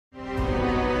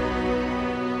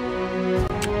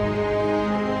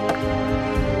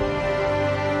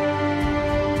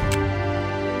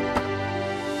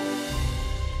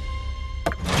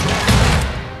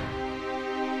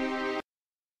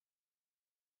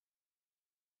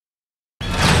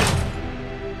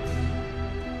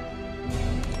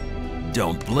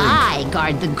Don't blink. I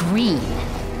guard the green.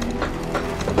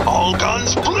 All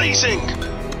guns blazing!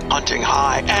 Hunting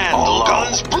high and low. All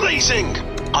guns blazing!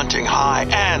 Hunting high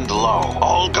and low.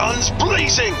 All guns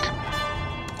blazing!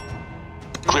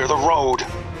 Clear the road.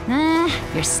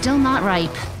 You're still not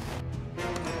ripe.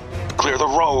 Clear the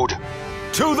road.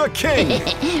 To the king!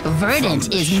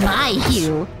 Verdant is my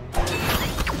hue.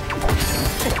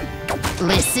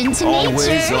 Listen to Always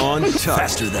nature. on target.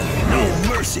 Faster than no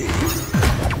mercy.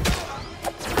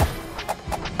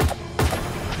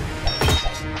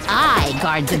 I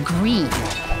guard the green.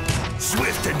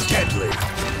 Swift and deadly.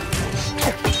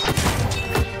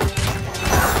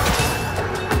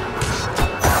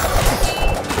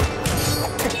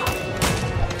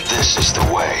 This is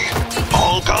the way.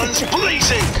 All guns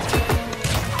blazing!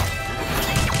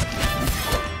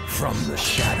 From the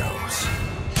shadows.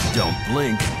 Don't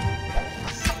blink.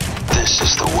 This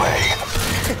is the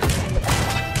way.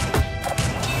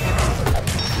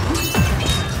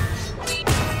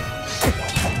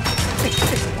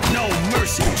 No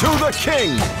mercy. To the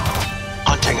king!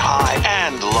 Hunting high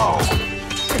and low.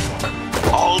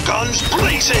 All guns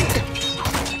blazing!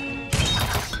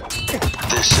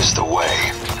 This is the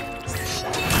way.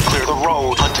 Clear the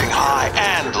road. Hunting high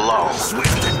and low.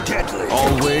 Swift and deadly.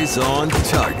 Always on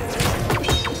target.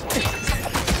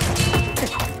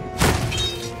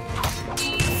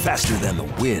 Faster than the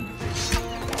wind.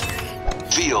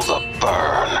 Feel the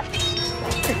burn.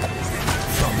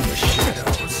 From the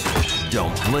shadows.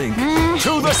 Don't blink.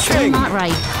 To the You're still king! not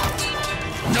ripe.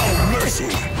 No mercy.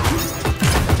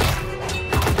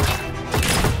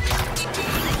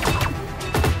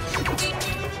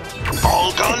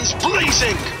 All guns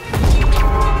blazing!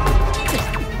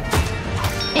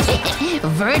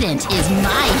 Verdant is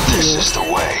my This hue. is the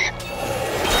way.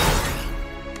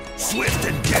 Swift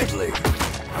and deadly.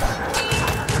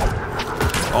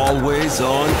 Always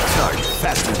on target.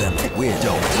 Faster than the wind.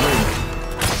 Don't blink.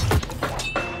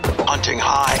 Hunting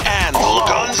high and all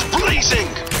guns blazing!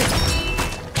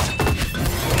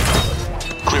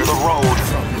 Clear the road.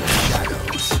 From the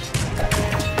shadows.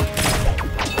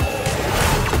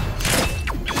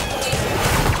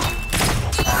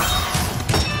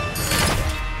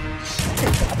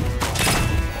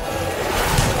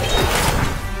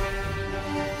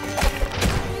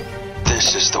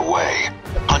 This is the way.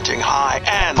 Hunting high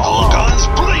and all guns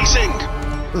blazing!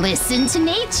 Listen to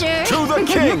nature. To the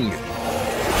king!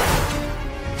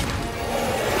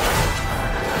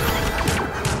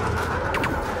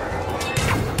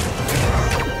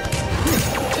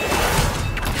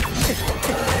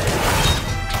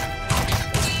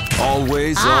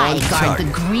 Always I on guard the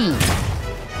target. green.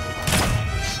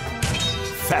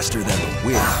 Faster than the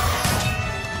wind.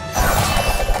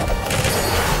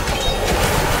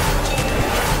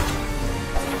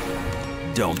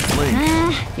 Don't blink.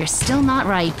 You're still not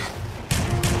ripe.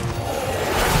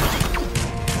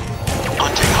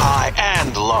 Hunting high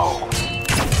and low.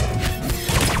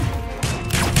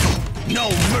 No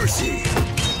mercy.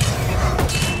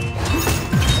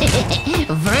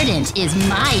 Verdant is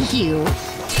my hue.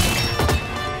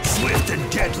 Swift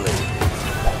and deadly.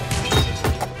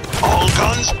 All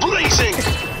guns blazing!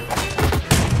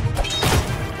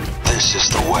 This is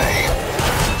the way.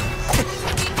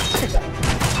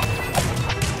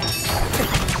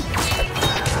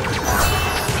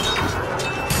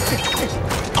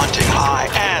 Hunting high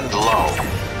and low.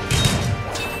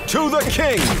 To the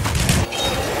king!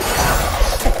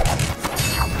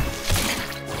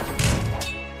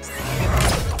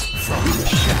 From the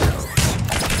shadows.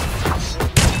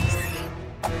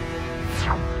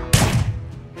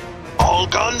 All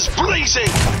guns blazing!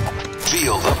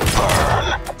 Feel the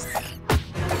burn.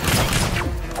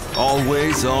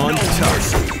 Always on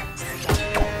target.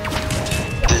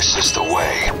 This is the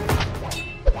way.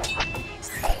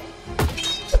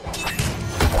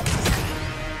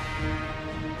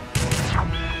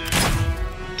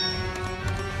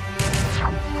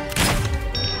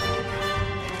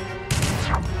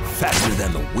 Faster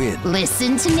than the wind.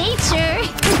 Listen to nature.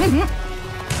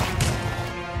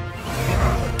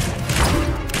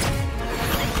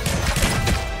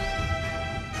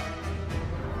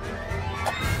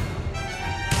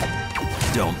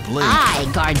 Don't blink. I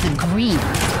guard the green.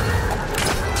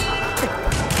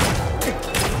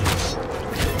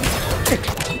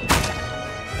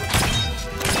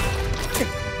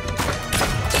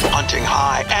 Hunting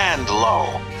high and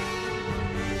low.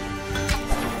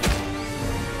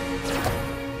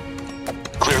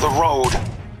 Clear the road.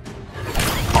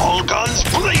 All guns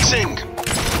blazing!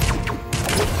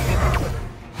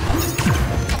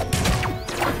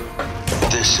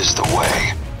 This is the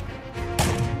way.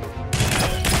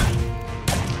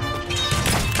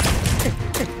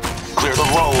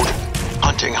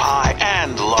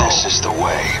 and low. This is the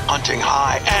way. Hunting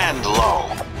high and low.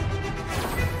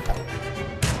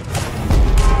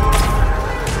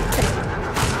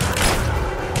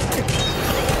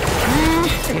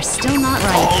 You're still not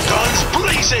right. All guns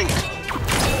blazing!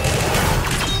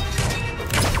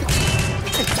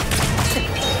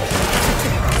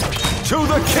 To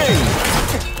the king!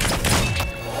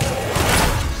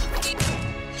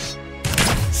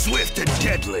 Swift and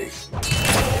deadly.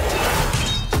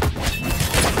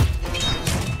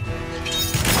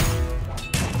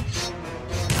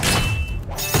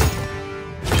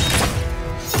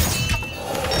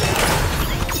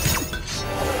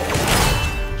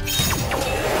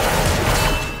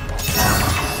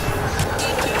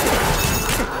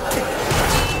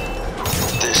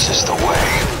 This is the way.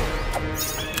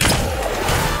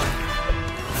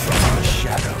 From the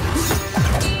shadows.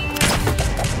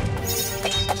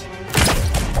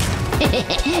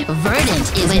 Verdant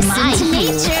is Listen my Oh, to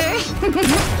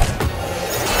nature.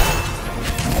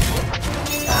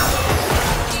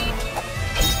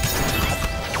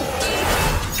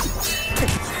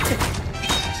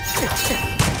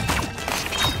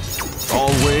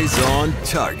 Always on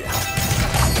target.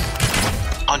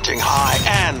 Hunting high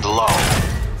and low.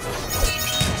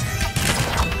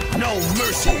 No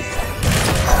mercy.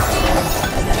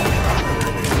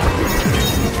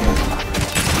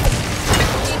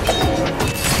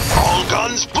 All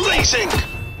guns blazing!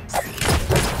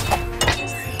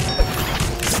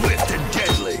 Swift and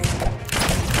deadly.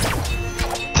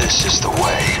 This is the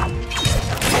way.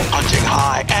 Hunting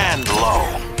high and low.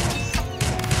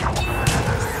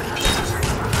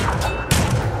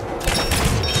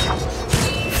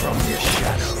 From the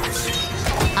shadows.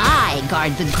 I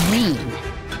guard the green.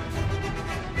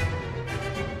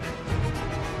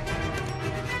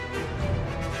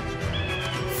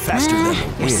 Faster than the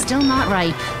You're wind. still not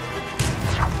ripe.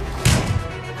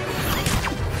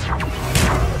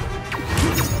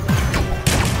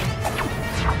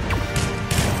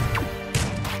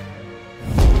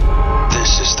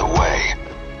 This is the way.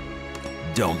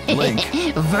 Don't blink.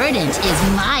 Verdant is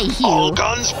my All hue.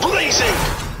 guns blazing!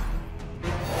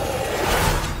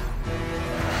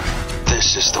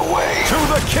 This is the way. To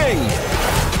the king.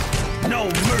 No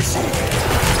mercy.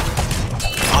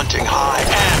 Hunting high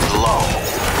and low.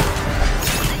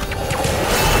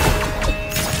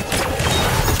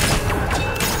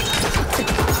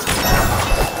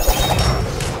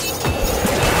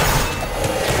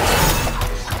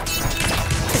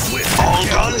 Swift All and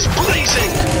guns deadly.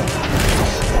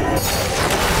 blazing!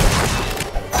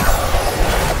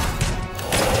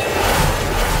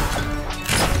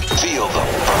 Feel the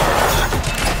burn.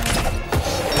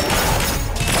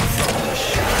 From the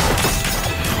shadows.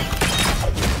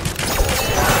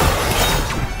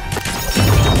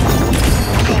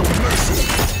 No mercy.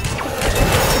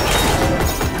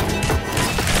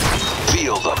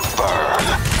 Feel the burn.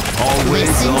 Always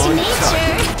Listen to on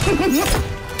target. nature.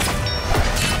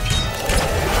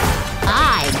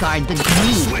 I guard the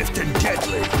green. Swift and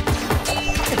deadly.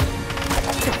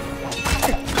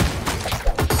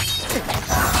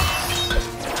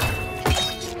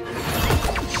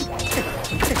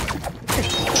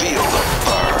 Feel the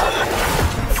burn.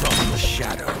 From the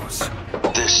shadows.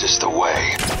 This is the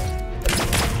way.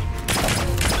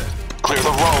 Clear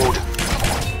the road.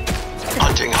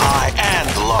 Hunting high and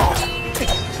low.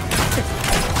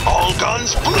 All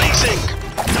guns blazing!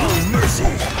 No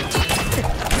mercy.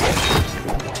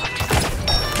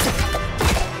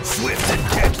 Swift and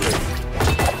deadly.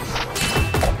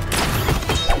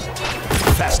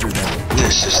 Faster than the wind.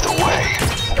 This is the way.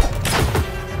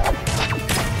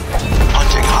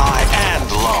 Hunting high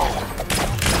and low.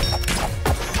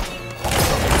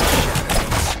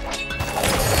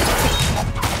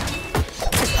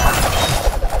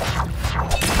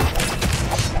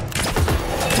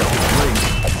 Don't blink.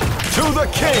 To the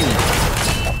king.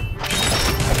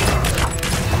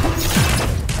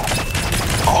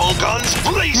 All guns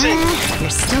blazing! You're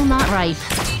still not ripe.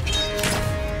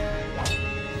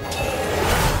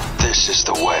 This is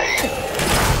the way.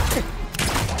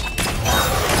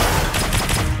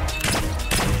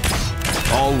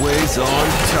 Always on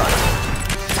target.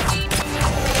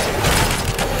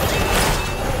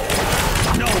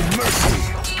 No mercy.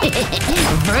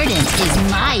 Verdant is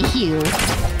my hue.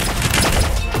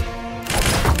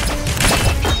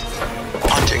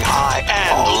 Hunting high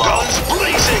and low. Guns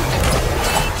blazing!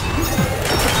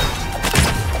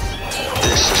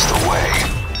 This is the way.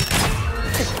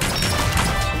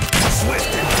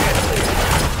 Swift and deadly.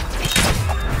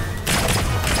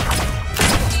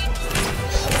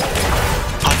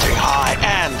 Hunting high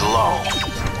and low.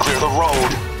 Clear the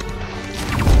road.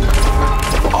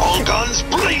 All guns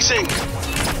blazing!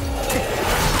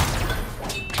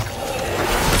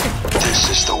 This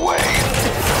is the way.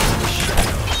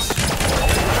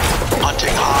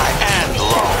 Hunting high and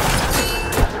low.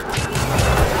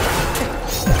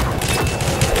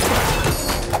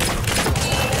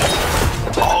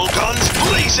 All guns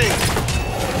blazing.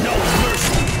 No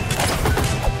mercy.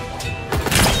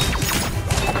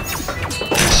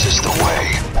 This is the way.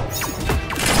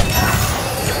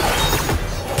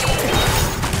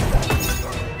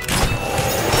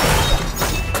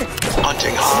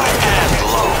 Hunting high and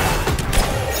low.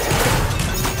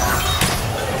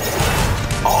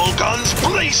 All guns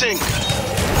blazing.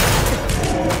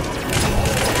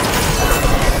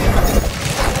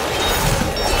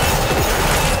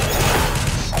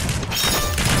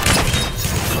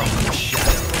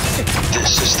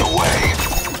 This is the way.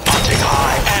 Hunting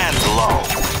high and low.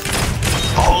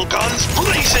 All guns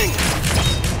blazing.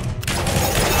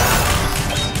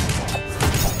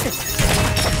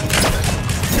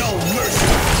 No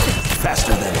mercy.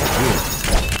 Faster than the wind.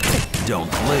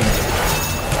 Don't blink.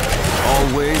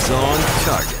 Always on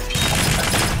target.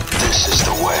 This is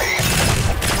the way.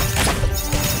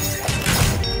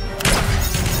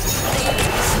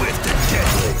 Swift and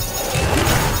deadly.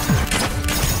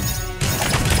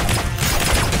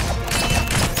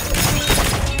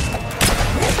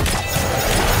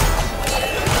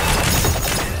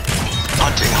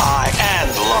 Hunting high and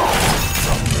low.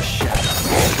 From the shadows.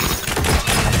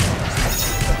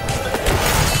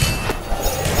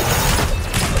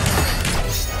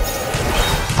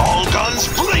 All guns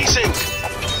blazing.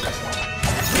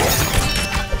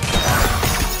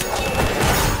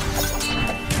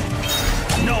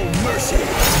 No mercy.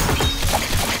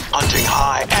 Hunting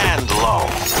high and low.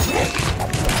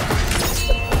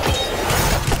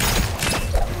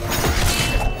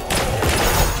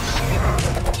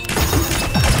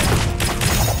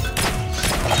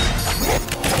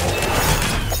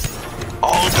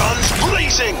 All guns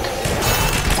blazing.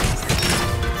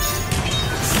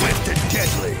 Swift and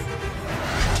deadly.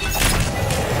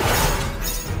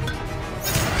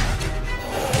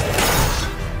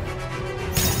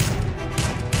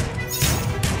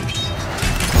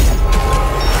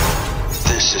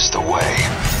 This is the way.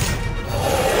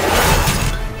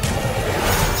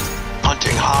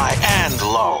 Hunting high and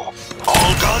low.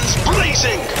 All guns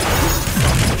blazing.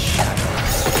 From the shadows.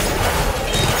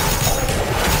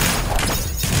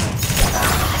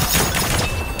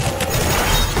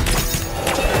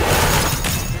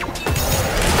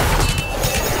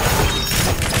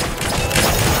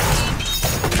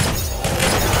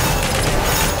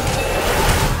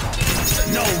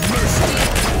 No mercy.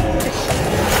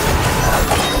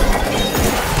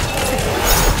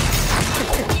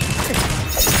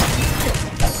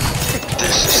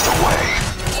 This is the way.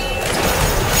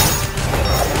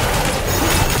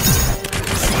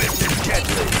 Swift and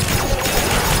deadly.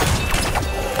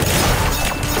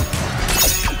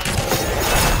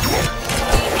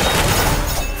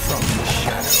 From the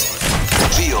shadows.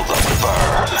 Feel the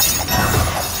burn.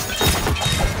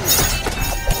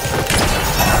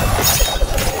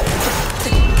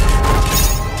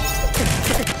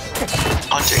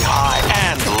 Hunting high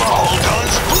and low. All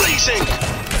guns blazing.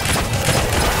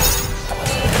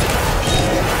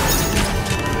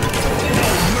 No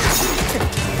mercy.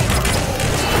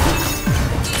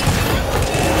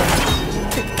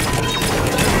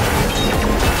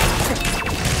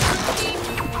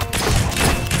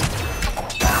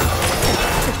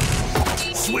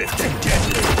 Swift and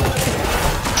deadly.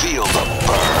 Feel the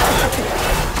burn.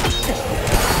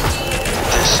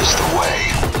 This is the way.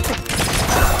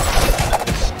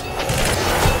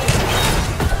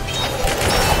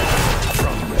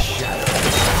 From the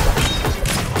shadows.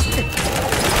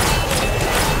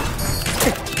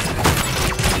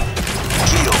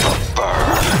 Feel the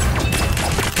burn.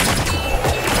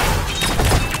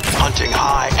 Hunting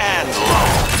high and low.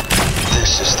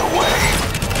 This is the way.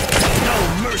 No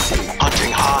mercy.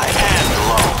 Hunting high and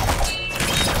low.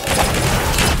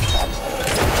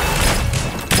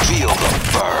 Feel the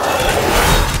burn.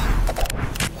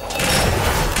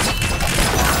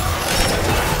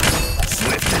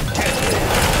 Swift and deadly.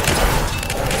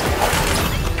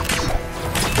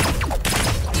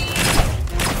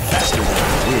 Faster than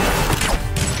the wind.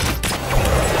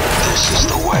 This is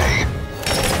the way.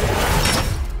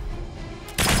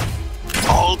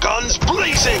 All guns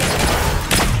blazing.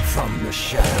 From the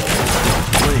shadows. Don't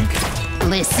blink.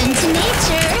 Listen to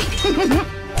nature.